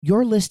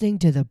You're listening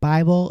to the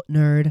Bible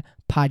Nerd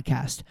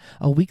Podcast,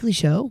 a weekly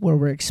show where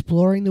we're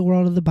exploring the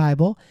world of the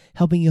Bible,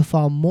 helping you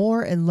fall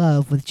more in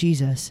love with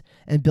Jesus,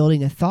 and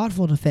building a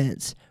thoughtful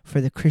defense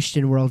for the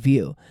Christian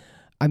worldview.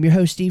 I'm your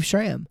host, Steve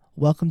Schramm.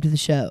 Welcome to the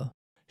show.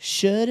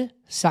 Should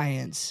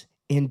science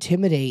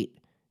intimidate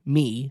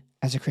me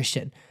as a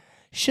Christian?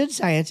 Should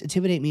science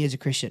intimidate me as a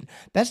Christian?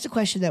 That's the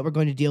question that we're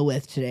going to deal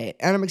with today,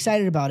 and I'm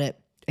excited about it,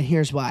 and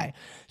here's why.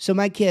 So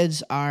my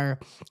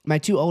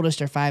two oldest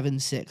are 5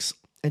 and 6.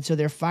 And so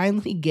they're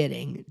finally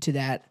getting to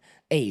that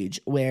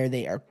age where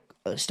they are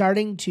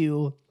starting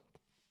to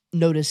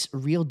notice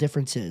real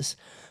differences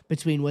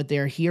between what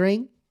they're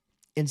hearing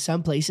in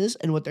some places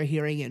and what they're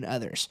hearing in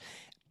others.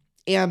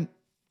 And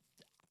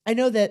I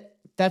know that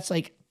that's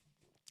like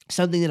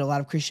something that a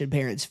lot of Christian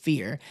parents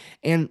fear.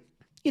 And,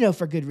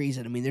 for good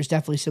reason. I mean, there's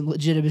definitely some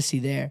legitimacy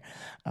there.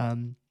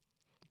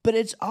 But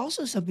it's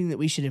also something that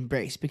we should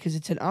embrace because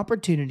it's an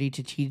opportunity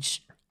to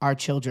teach our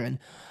children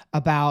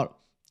about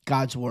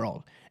God's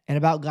world and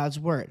about God's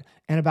word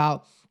and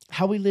about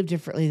how we live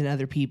differently than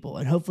other people.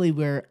 And hopefully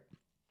we're,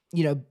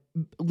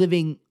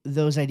 living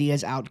those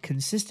ideas out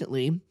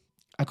consistently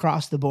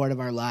across the board of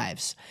our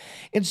lives.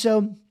 And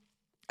so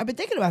I've been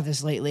thinking about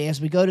this lately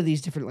as we go to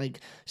these different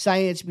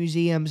science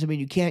museums. I mean,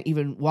 you can't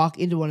even walk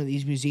into one of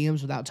these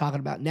museums without talking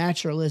about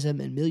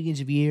naturalism and millions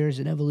of years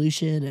and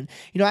evolution. And,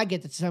 I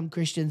get that some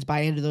Christians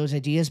buy into those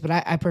ideas, but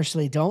I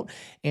personally don't.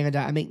 And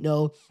I make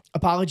no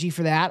apology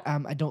for that.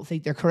 I don't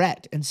think they're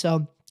correct. And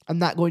so I'm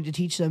not going to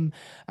teach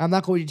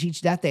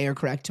that they are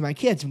correct to my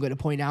kids. I'm going to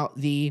point out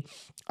the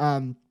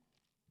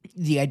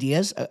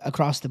ideas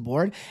across the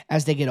board.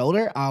 As they get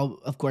older, I'll,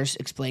 of course,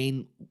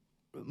 explain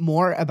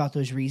more about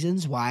those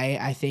reasons why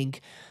I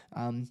think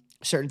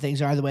certain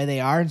things are the way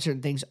they are and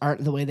certain things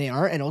aren't the way they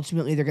are. And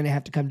ultimately, they're going to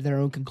have to come to their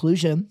own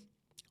conclusion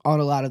on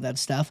a lot of that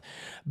stuff.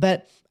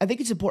 But I think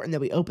it's important that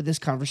we open this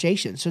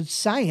conversation. So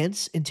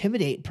science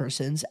intimidate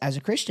persons as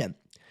a Christian?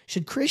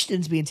 Should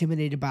Christians be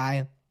intimidated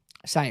by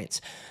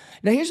science?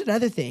 Now, here's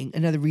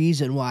another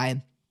reason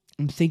why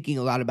I'm thinking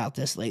a lot about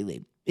this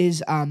lately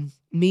is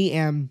me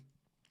and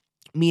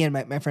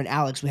my friend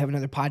Alex, we have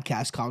another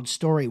podcast called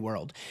Story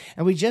World,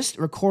 and we just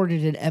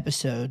recorded an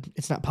episode.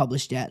 It's not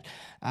published yet,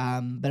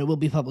 but it will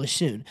be published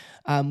soon.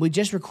 We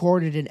just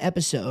recorded an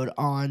episode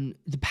on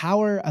the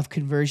power of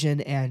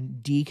conversion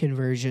and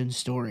deconversion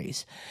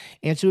stories,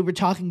 and so we were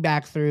talking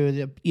back through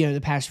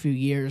the past few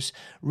years,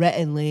 Rhett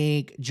and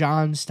Link,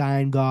 John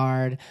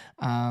Steingard,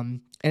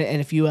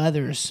 and a few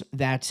others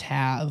that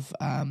have,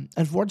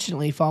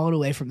 unfortunately, fallen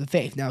away from the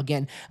faith. Now,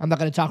 again, I'm not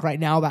going to talk right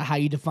now about how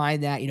you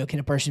define that. Can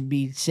a person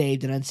be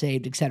saved and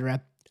unsaved,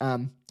 etc.?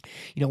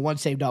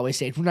 Once saved, always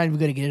saved. We're not even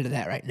going to get into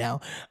that right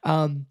now.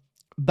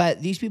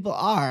 But these people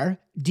are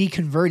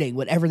deconverting,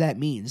 whatever that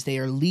means. They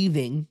are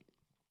leaving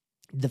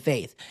the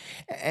faith.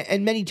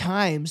 And many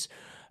times,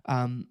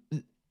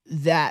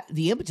 that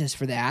the impetus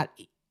for that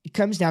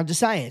comes down to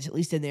science, at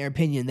least in their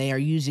opinion. They are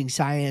using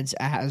science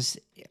as,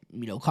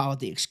 call it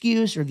the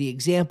excuse or the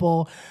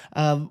example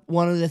of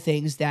one of the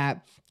things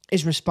that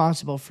is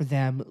responsible for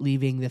them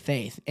leaving the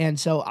faith. And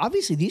so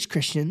obviously these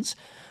Christians,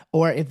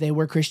 or if they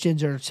were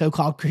Christians or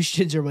so-called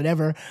Christians or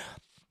whatever,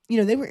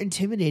 they were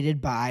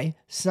intimidated by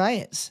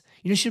science.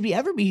 Should we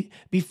ever be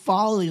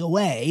falling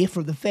away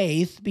from the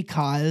faith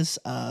because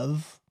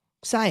of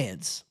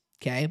science?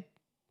 Okay.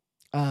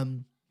 I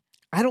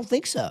don't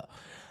think so.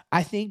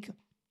 I think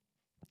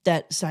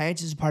that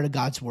science is a part of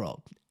God's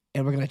world,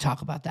 and we're going to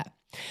talk about that.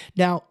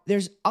 Now,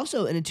 there's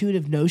also an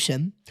intuitive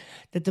notion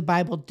that the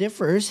Bible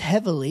differs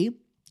heavily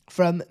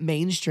from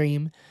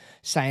mainstream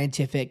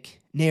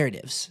scientific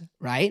narratives,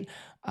 right?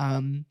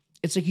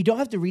 It's like you don't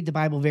have to read the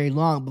Bible very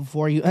long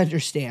before you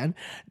understand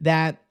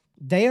that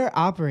they are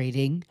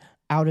operating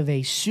out of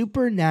a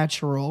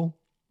supernatural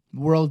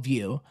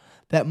worldview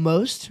that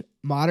most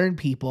modern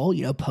people,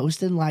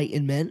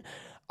 post-Enlightenment,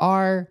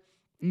 are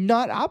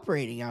not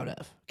operating out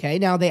of. Okay,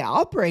 now they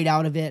operate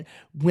out of it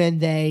when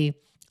they,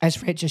 as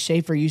Francis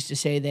Schaeffer used to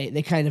say,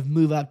 they kind of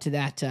move up to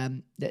that.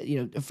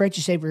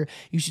 Francis Schaeffer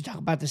used to talk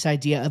about this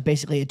idea of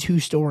basically a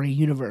two-story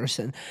universe,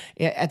 and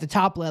at the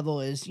top level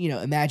is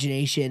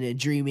imagination and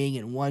dreaming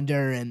and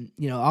wonder and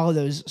all of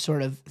those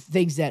sort of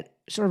things that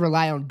sort of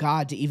rely on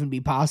God to even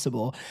be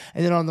possible.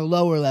 And then on the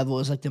lower level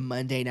is like the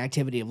mundane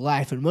activity of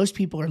life, and most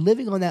people are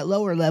living on that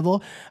lower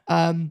level.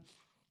 And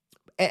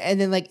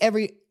then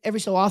every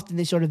so often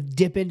they sort of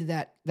dip into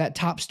that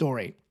top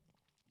story.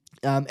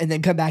 And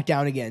then come back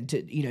down again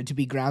to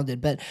be grounded.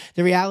 But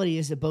the reality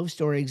is that both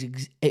stories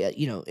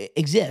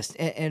exist,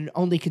 and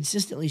only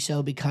consistently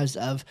so because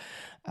of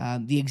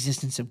the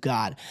existence of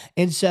God.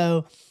 And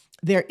so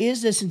there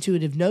is this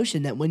intuitive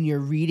notion that when you're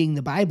reading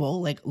the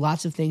Bible,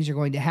 lots of things are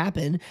going to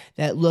happen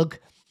that look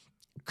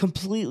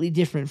completely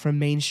different from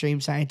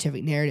mainstream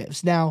scientific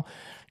narratives. Now,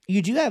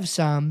 you do have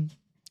some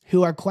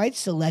who are quite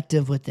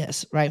selective with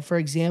this, right? For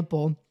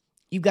example,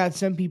 you've got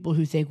some people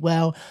who think,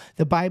 well,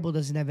 the Bible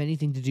doesn't have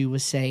anything to do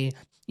with, say,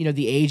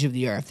 the age of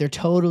the earth. They're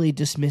totally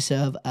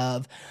dismissive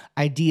of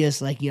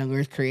ideas like young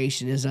earth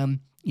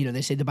creationism.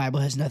 They say the Bible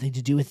has nothing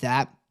to do with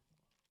that.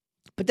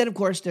 But then, of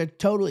course, they're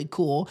totally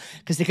cool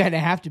because they kind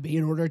of have to be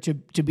in order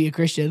to be a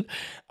Christian,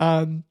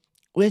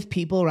 with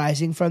people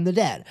rising from the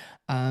dead.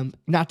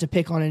 Not to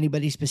pick on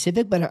anybody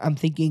specific, but I'm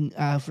thinking,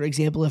 for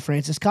example, of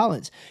Francis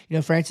Collins.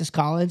 Francis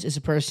Collins is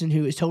a person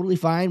who is totally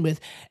fine with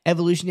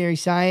evolutionary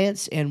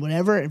science and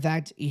whatever. In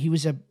fact, he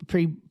was a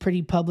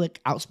pretty public,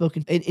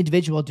 outspoken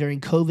individual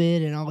during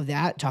COVID and all of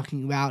that,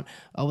 talking about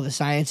the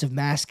science of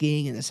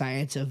masking and the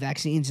science of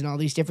vaccines and all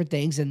these different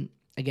things. And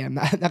again, I'm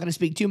not going to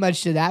speak too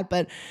much to that,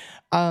 but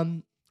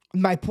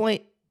my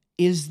point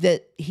is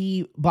that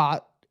he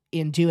bought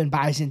into and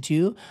buys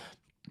into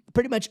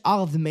pretty much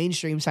all of the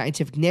mainstream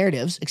scientific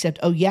narratives, except,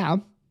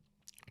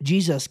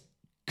 Jesus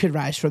could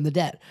rise from the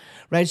dead,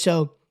 right?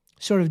 So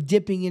sort of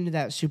dipping into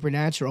that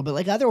supernatural,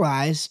 but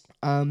otherwise,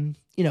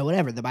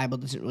 whatever. The Bible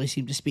doesn't really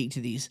seem to speak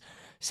to these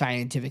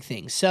scientific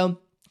things. So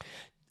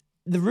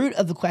the root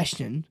of the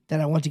question that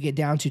I want to get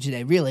down to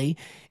today really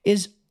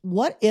is,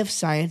 what if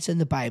science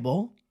and the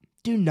Bible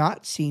do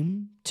not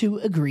seem to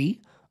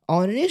agree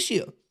on an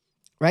issue,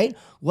 right?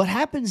 What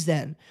happens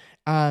then?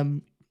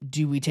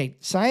 Do we take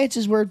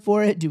science's word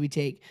for it? Do we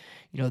take,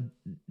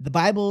 the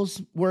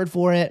Bible's word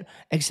for it,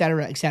 et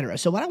cetera, et cetera?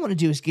 So what I want to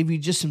do is give you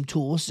just some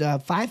tools,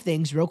 5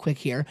 things real quick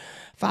here,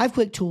 5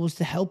 quick tools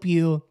to help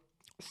you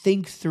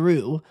think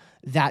through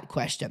that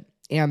question.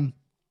 And,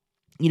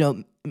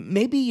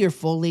 maybe you're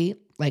fully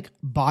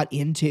bought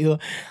into,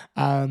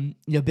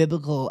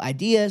 biblical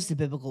ideas, the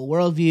biblical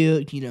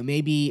worldview.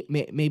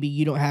 Maybe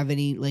you don't have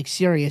any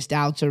serious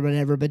doubts or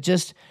whatever, but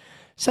just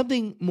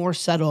something more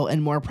subtle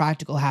and more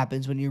practical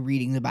happens when you're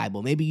reading the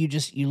Bible. Maybe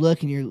you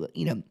look and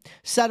you're,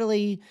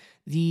 subtly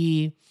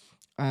the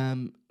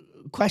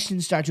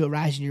questions start to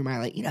arise in your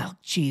mind,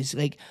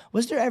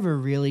 was there ever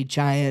really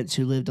giants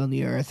who lived on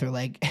the earth? Or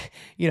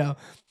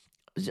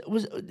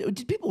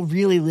did people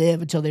really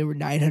live until they were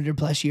 900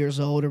 plus years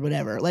old or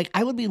whatever?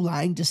 I would be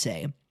lying to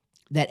say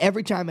that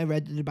every time I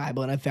read through the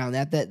Bible and I found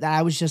that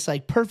I was just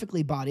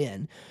perfectly bought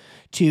in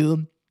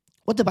to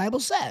what the Bible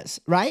says,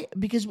 right?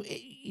 Because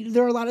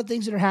there are a lot of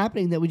things that are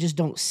happening that we just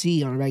don't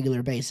see on a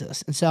regular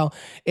basis. And so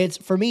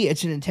for me,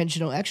 it's an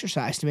intentional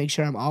exercise to make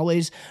sure I'm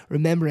always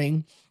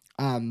remembering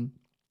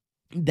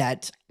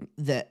that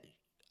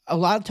a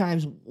lot of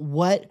times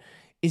what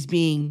is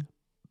being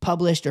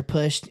published or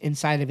pushed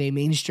inside of a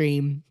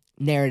mainstream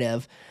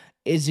narrative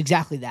is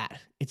exactly that.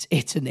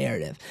 It's a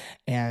narrative.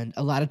 And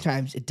a lot of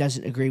times it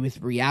doesn't agree with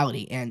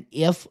reality. And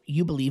if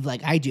you believe,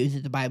 like I do,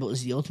 that the Bible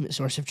is the ultimate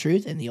source of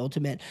truth and the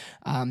ultimate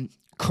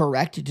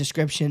correct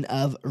description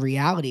of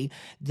reality,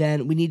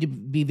 then we need to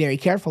be very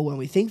careful when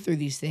we think through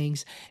these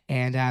things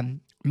and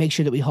make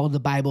sure that we hold the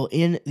Bible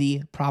in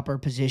the proper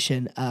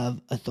position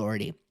of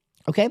authority.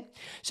 Okay?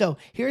 So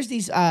here's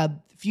these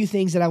few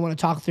things that I want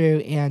to talk through,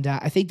 and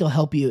I think they'll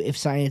help you if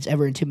science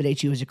ever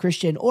intimidates you as a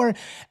Christian, or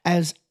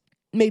as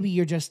maybe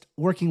you're just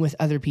working with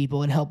other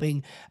people and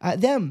helping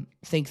them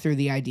think through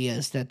the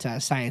ideas that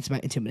science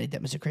might intimidate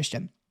them as a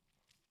Christian.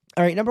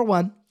 All right, number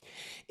one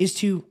is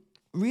to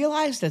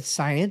realize that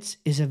science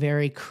is a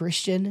very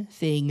Christian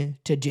thing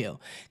to do.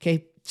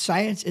 Okay,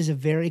 science is a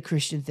very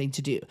Christian thing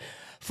to do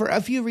for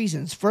a few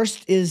reasons.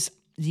 First is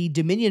the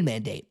dominion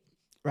mandate,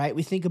 right?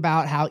 We think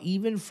about how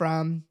even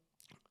from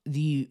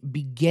the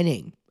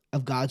beginning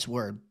of God's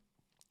word,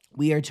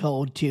 we are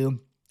told to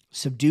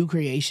subdue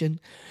creation.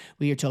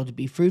 We are told to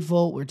be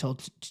fruitful. We're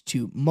told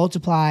to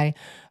multiply.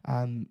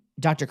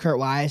 Dr. Kurt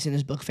Wise, in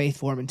his book, Faith,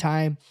 Form, and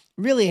Time,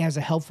 really has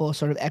a helpful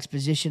sort of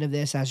exposition of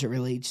this as it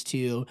relates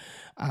to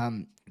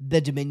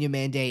the dominion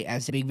mandate,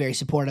 as being very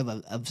supportive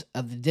of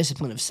the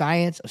discipline of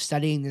science, of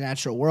studying the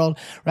natural world,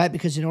 right?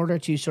 Because in order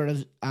to sort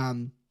of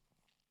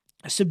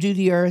subdue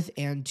the earth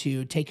and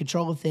to take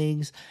control of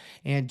things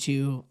and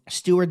to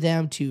steward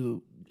them,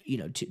 to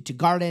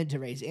garden, to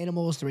raise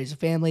animals, to raise a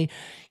family,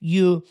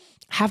 you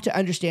have to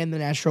understand the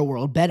natural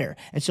world better.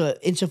 And so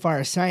insofar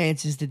as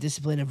science is the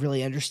discipline of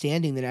really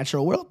understanding the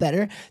natural world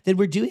better, then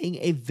we're doing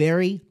a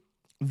very,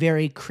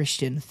 very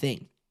Christian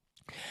thing.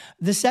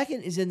 The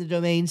second is in the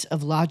domains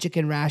of logic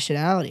and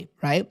rationality,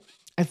 right?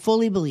 I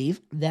fully believe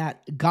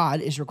that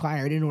God is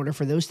required in order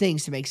for those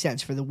things to make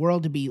sense, for the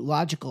world to be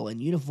logical and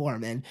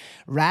uniform and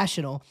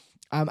rational.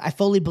 I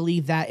fully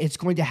believe that it's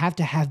going to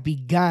have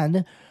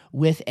begun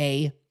with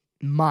a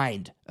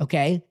mind,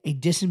 okay? A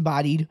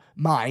disembodied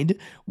mind,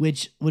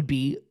 which would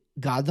be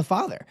God the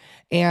Father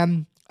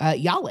and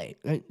Yahweh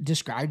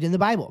described in the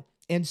Bible.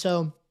 And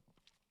so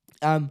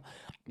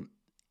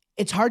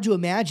it's hard to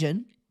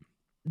imagine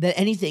that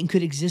anything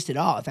could exist at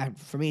all. In fact,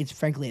 for me, it's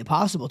frankly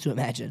impossible to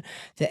imagine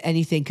that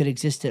anything could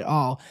exist at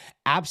all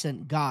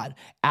absent God,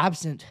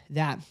 absent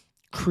that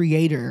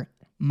creator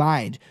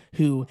mind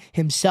who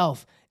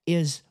himself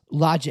is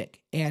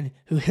logic and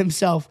who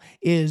himself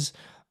is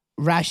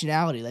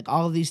rationality. Like,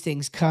 all of these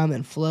things come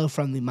and flow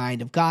from the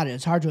mind of God, and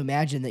it's hard to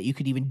imagine that you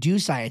could even do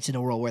science in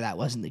a world where that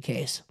wasn't the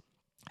case.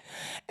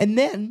 And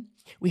then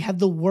we have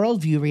the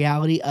worldview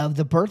reality of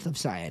the birth of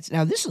science.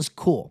 Now, this is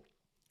cool,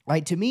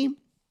 right? To me,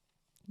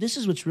 this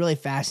is what's really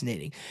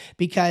fascinating,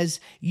 because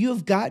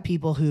you've got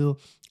people who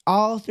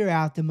all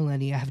throughout the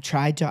millennia have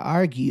tried to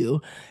argue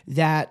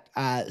that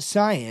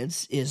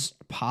science is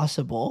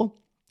possible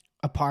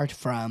apart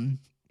from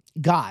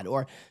God,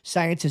 or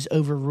science has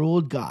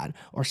overruled God,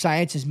 or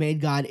science has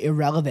made God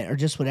irrelevant, or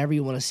just whatever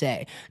you want to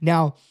say.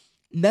 Now,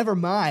 never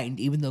mind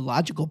even the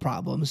logical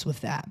problems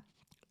with that.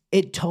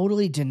 It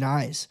totally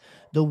denies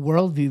the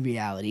worldview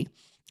reality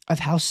of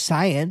how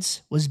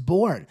science was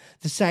born.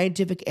 The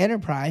scientific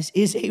enterprise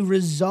is a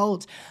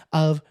result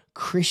of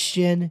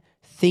Christian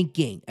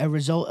thinking, a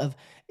result of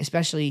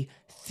especially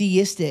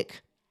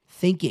theistic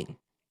thinking.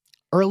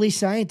 Early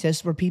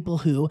scientists were people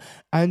who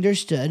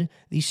understood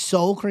the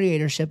sole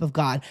creatorship of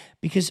God,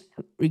 because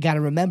we got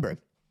to remember,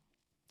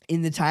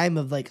 in the time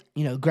of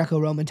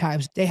Greco-Roman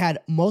times, they had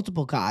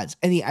multiple gods.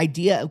 And the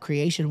idea of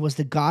creation was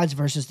the gods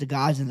versus the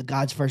gods and the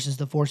gods versus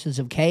the forces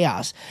of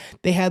chaos.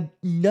 They had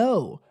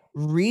no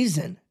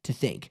reason to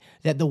think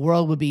that the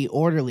world would be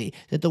orderly,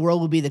 that the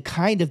world would be the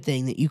kind of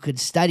thing that you could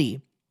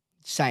study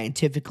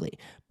scientifically.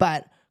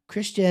 But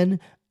Christian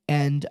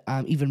and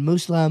even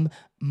Muslim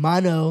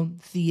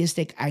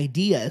monotheistic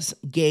ideas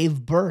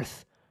gave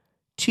birth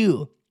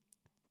to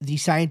the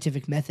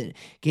scientific method,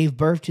 gave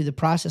birth to the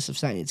process of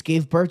science,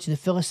 gave birth to the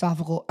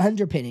philosophical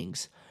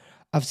underpinnings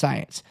of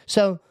science.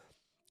 So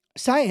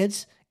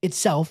science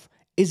itself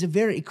is a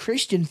very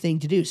Christian thing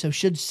to do. So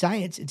should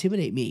science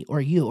intimidate me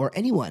or you or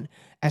anyone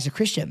as a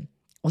Christian?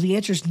 Well, the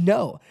answer is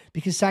no,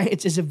 because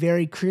science is a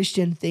very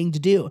Christian thing to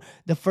do.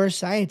 The first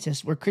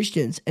scientists were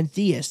Christians and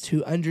theists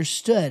who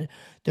understood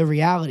the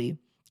reality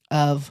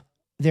of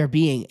there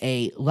being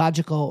a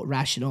logical,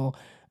 rational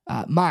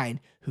mind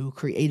who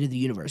created the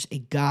universe, a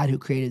God who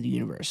created the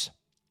universe.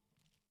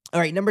 All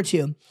right, number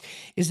 2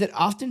 is that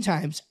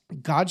oftentimes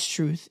God's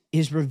truth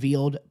is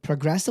revealed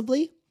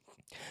progressively,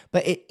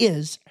 but it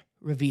is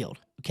revealed,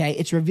 okay?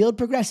 It's revealed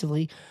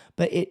progressively,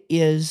 but it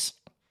is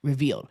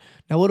revealed.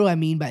 Now, what do I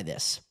mean by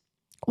this?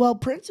 Well,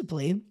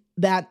 principally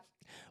that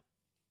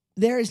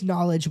there is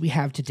knowledge we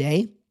have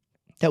today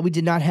that we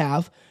did not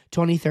have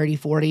 20, 30,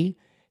 40,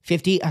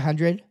 50,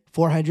 100,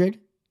 400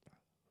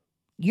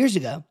 years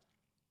ago,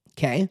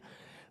 okay?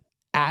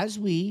 As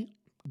we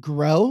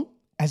grow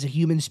as a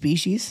human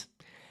species,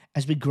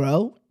 as we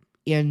grow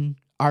in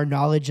our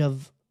knowledge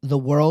of the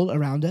world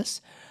around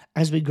us,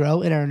 as we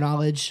grow in our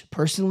knowledge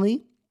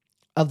personally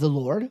of the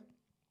Lord,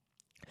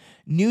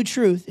 new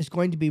truth is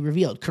going to be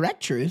revealed.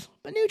 Correct truth,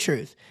 but new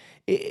truth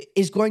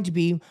is going to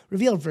be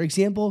revealed. For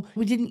example,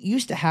 we didn't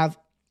used to have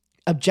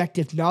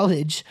objective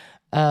knowledge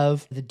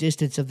of the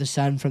distance of the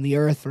sun from the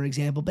earth, for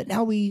example, but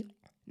now we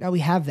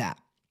have that.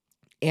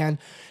 And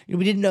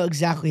we didn't know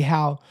exactly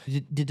how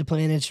did the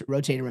planets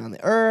rotate around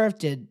the earth,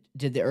 did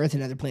the earth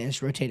and other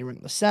planets rotate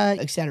around the sun,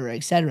 et cetera,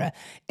 et cetera.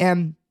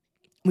 And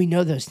we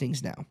know those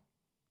things now.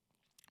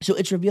 So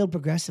it's revealed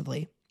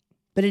progressively,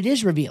 but it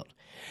is revealed.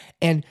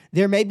 And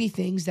there may be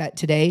things that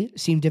today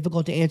seem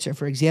difficult to answer.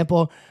 For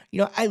example,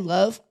 I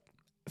love,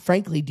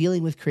 frankly,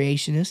 dealing with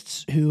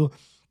creationists who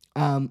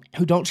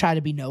don't try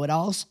to be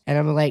know-it-alls. And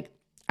I'm like,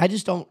 I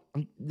just don't,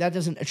 that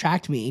doesn't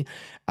attract me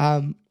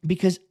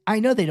because I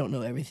know they don't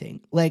know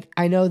everything. Like,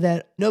 I know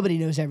that nobody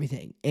knows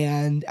everything.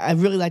 And I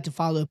really like to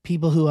follow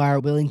people who are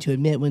willing to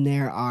admit when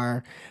there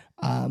are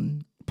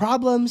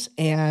problems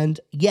and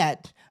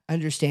yet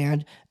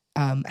understand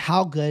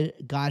how good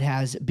God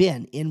has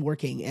been in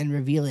working and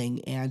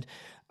revealing. And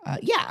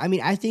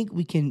I think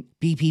we can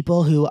be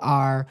people who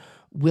are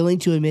willing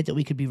to admit that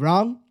we could be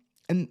wrong.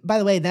 And by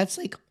the way, that's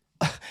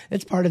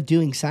that's part of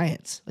doing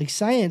science. Like,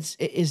 science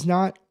is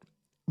not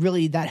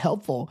really that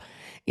helpful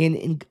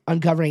in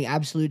uncovering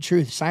absolute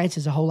truth. Science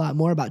is a whole lot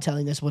more about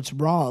telling us what's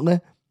wrong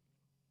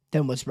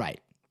than what's right.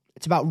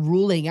 It's about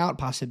ruling out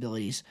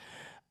possibilities,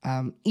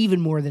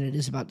 even more than it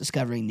is about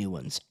discovering new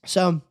ones.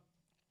 So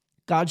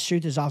God's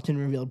truth is often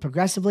revealed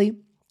progressively,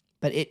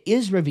 but it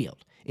is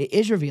revealed. It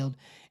is revealed,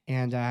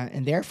 and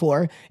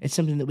therefore, it's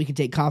something that we can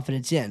take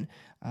confidence in.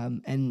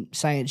 And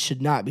science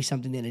should not be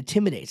something that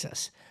intimidates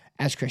us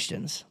as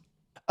Christians.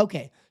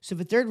 Okay, so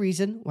the third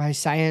reason why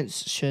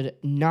science should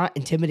not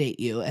intimidate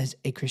you as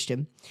a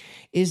Christian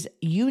is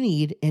you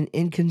need an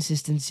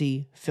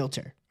inconsistency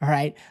filter, all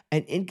right?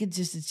 An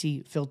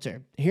inconsistency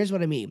filter. Here's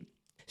what I mean.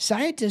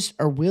 Scientists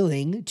are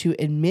willing to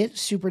admit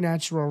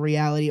supernatural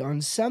reality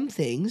on some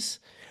things,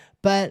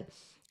 but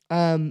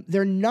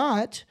they're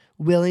not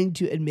willing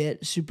to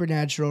admit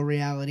supernatural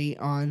reality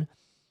on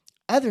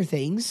other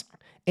things,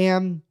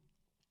 and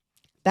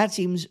that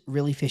seems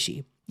really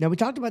fishy. Now, we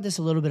talked about this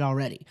a little bit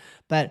already,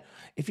 but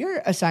if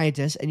you're a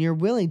scientist and you're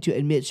willing to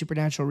admit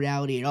supernatural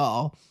reality at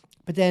all,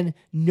 but then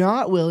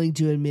not willing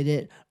to admit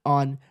it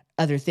on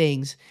other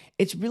things,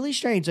 it's really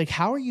strange. Like,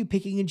 how are you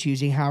picking and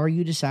choosing? How are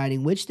you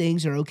deciding which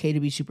things are okay to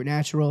be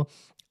supernatural,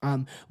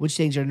 which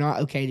things are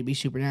not okay to be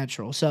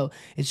supernatural? So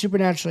it's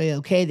supernaturally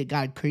okay that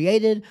God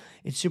created.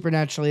 It's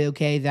supernaturally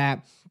okay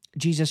that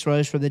Jesus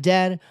rose from the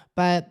dead.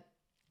 But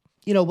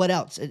what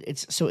else?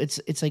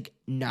 It's like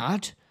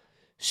not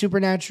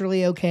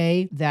supernaturally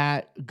okay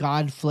that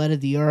God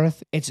flooded the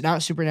earth. It's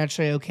not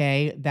supernaturally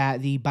okay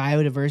that the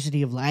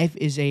biodiversity of life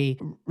is a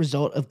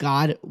result of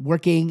God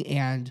working,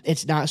 and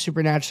it's not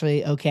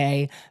supernaturally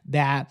okay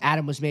that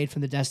Adam was made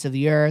from the dust of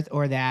the earth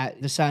or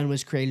that the sun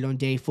was created on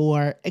day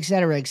 4,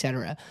 etc.,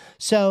 etc.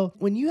 So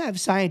when you have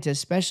scientists,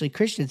 especially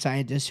Christian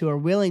scientists, who are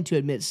willing to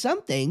admit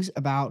some things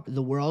about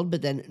the world,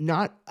 but then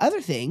not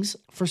other things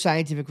for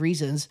scientific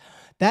reasons,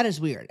 that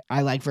is weird.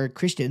 I like for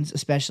Christians,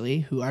 especially,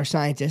 who are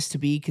scientists, to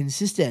be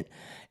consistent.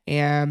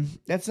 And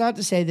that's not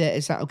to say that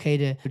it's not okay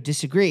to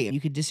disagree. You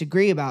could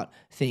disagree about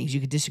things. You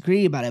could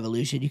disagree about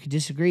evolution. You could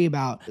disagree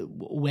about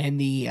when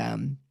the,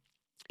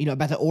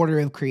 about the order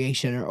of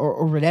creation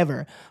or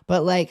whatever.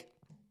 But like,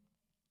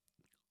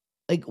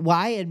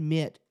 why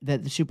admit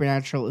that the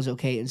supernatural is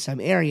okay in some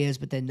areas,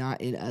 but then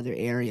not in other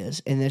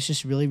areas? And that's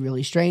just really,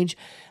 really strange.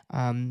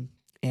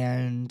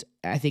 And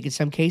I think in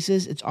some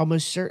cases, it's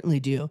almost certainly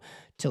due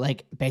to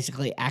like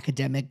basically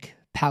academic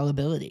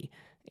fallibility.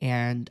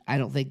 And I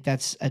don't think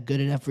that's a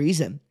good enough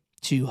reason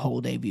to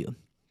hold a view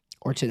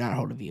or to not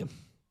hold a view.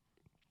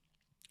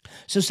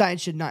 So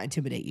science should not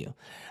intimidate you.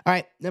 All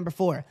right, number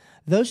 4,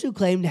 those who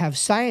claim to have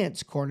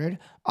science cornered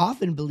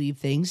often believe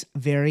things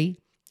very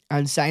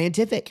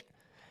unscientific.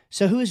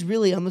 So who is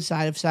really on the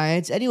side of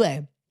science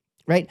anyway,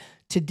 right?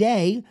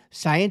 Today,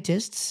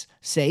 scientists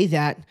say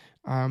that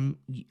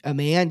a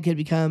man can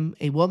become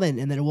a woman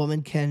and that a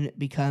woman can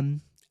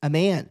become a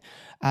man.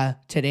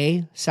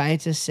 Today,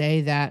 scientists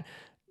say that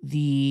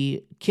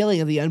the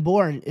killing of the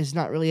unborn is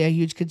not really a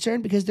huge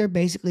concern because they're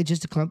basically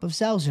just a clump of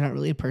cells. They're not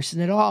really a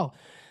person at all.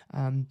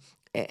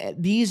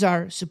 These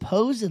are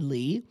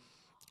supposedly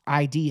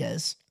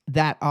ideas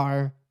that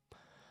are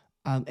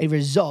a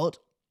result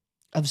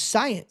of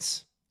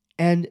science.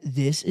 And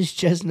this is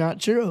just not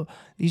true.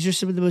 These are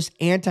some of the most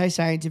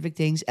anti-scientific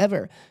things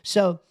ever.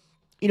 So,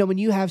 when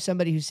you have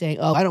somebody who's saying,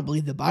 oh, I don't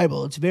believe the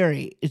Bible,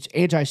 it's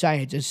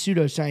anti-science, it's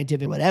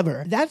pseudo-scientific,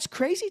 whatever, that's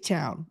crazy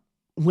town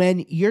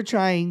when you're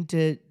trying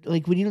to,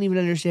 when you don't even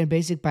understand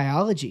basic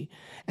biology.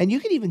 And you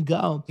can even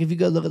go, if you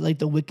go look at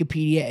the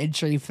Wikipedia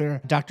entry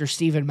for Dr.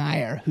 Stephen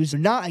Meyer, who's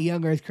not a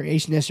young earth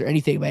creationist or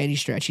anything by any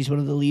stretch. He's one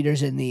of the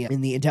leaders in the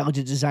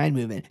intelligent design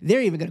movement.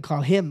 They're even going to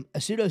call him a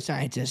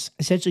pseudoscientist,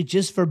 essentially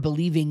just for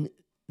believing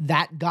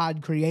that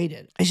God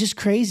created. It's just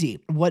crazy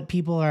what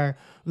people are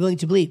willing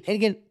to believe. And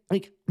again,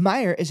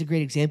 Meyer is a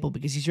great example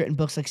because he's written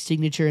books like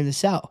Signature in the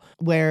Cell,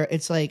 where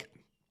it's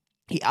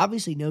he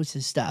obviously knows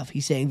his stuff.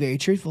 He's saying very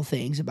truthful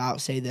things about,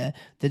 say, the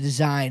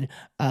design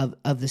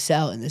of the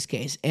cell in this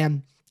case.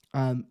 And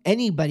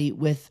anybody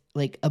with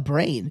a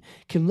brain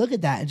can look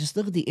at that and just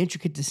look at the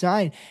intricate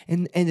design.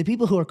 And the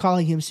people who are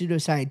calling him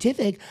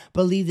pseudoscientific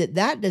believe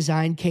that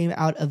design came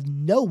out of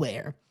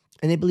nowhere.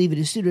 And they believe it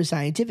is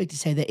pseudoscientific to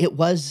say that it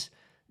was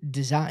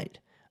designed.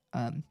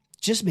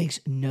 Just makes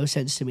no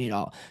sense to me at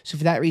all. So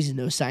for that reason,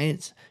 no,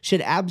 science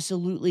should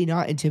absolutely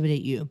not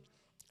intimidate you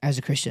as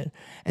a Christian.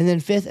 And then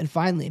 5th and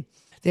finally,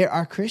 there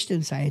are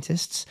Christian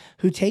scientists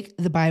who take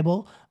the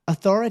Bible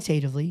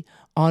authoritatively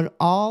on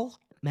all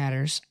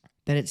matters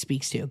that it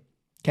speaks to.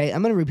 Okay,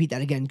 I'm going to repeat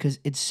that again because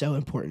it's so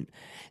important.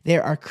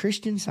 There are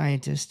Christian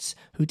scientists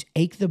who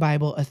take the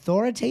Bible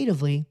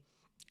authoritatively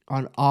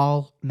on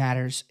all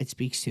matters it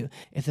speaks to.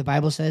 If the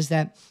Bible says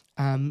that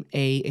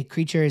a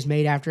creature is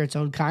made after its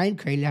own kind,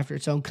 created after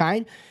its own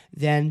kind,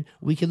 then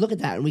we can look at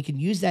that and we can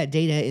use that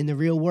data in the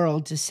real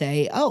world to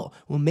say, oh,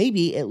 well,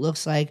 maybe it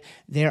looks like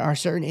there are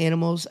certain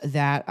animals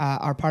that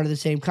are part of the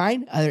same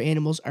kind, other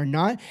animals are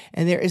not,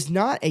 and there is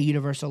not a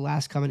universal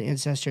last common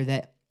ancestor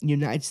that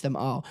unites them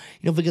all.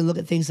 If we can look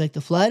at things like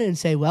the flood and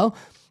say, well,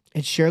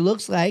 it sure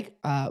looks like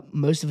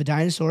most of the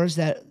dinosaurs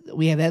that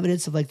we have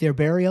evidence of their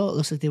burial, it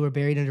looks like they were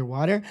buried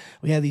underwater.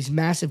 We have these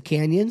massive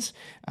canyons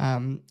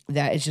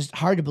that it's just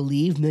hard to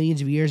believe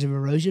millions of years of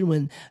erosion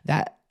when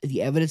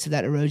the evidence of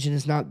that erosion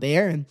is not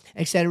there, and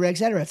et cetera, et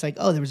cetera. It's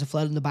there was a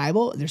flood in the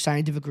Bible. There's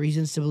scientific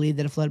reasons to believe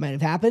that a flood might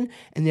have happened,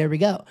 and there we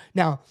go.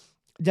 Now,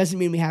 it doesn't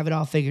mean we have it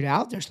all figured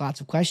out. There's lots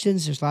of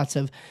questions. There's lots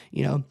of,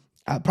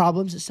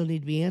 problems that still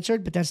need to be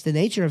answered, but that's the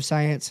nature of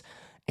science,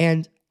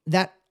 and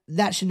that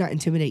should not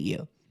intimidate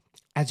you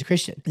as a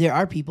Christian. There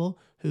are people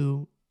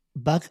who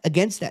buck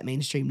against that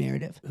mainstream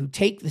narrative, who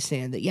take the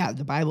stand that,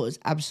 the Bible is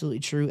absolutely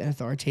true and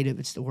authoritative.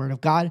 It's the word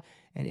of God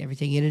and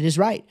everything in it is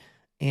right.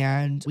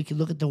 And we can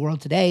look at the world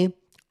today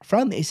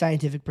from a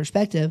scientific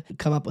perspective,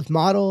 come up with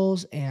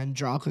models and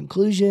draw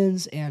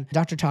conclusions. And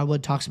Dr. Todd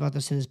Wood talks about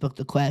this in his book,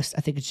 The Quest.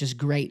 I think it's just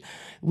great.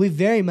 We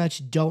very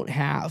much don't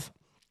have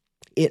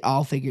it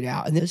all figured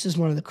out. And this is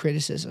one of the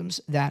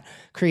criticisms that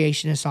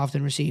creationists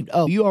often received.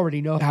 Oh, you already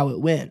know how it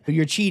went.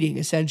 You're cheating,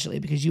 essentially,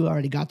 because you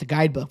already got the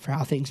guidebook for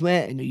how things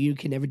went, and you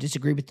can never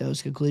disagree with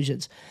those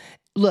conclusions.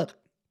 Look,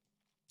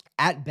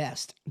 at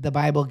best, the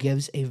Bible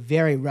gives a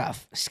very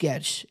rough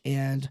sketch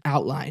and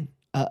outline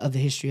of the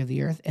history of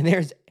the earth. And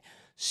there's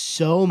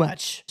so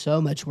much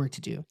work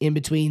to do in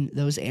between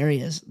those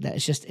areas that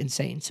it's just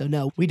insane. So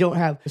no, we don't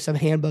have some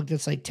handbook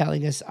that's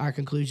telling us our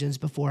conclusions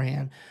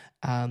beforehand.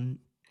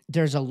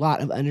 There's a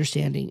lot of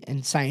understanding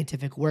and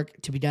scientific work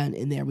to be done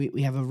in there.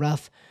 We have a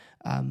rough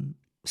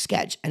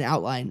sketch, an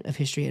outline of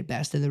history at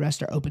best, and the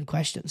rest are open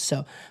questions.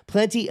 So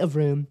plenty of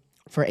room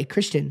for a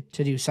Christian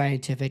to do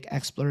scientific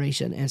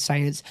exploration, and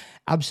science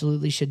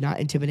absolutely should not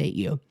intimidate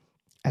you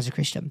as a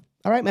Christian.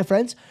 All right, my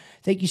friends,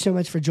 thank you so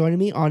much for joining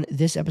me on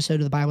this episode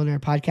of the Bible Nerd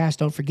Podcast.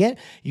 Don't forget,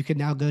 you can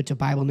now go to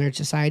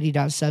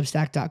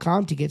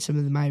BibleNerdSociety.substack.com to get some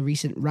of my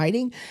recent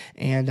writing,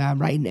 and I'm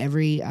writing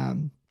every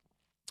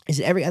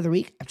other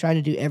week? I'm trying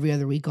to do every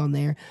other week on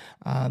there,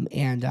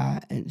 and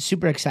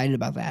super excited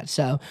about that.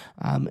 So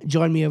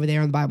join me over there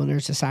on the Bible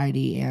Nerd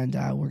Society, and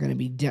we're going to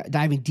be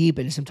diving deep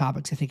into some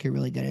topics I think you're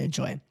really going to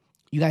enjoy.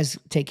 You guys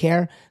take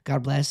care.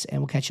 God bless,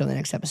 and we'll catch you on the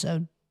next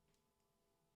episode.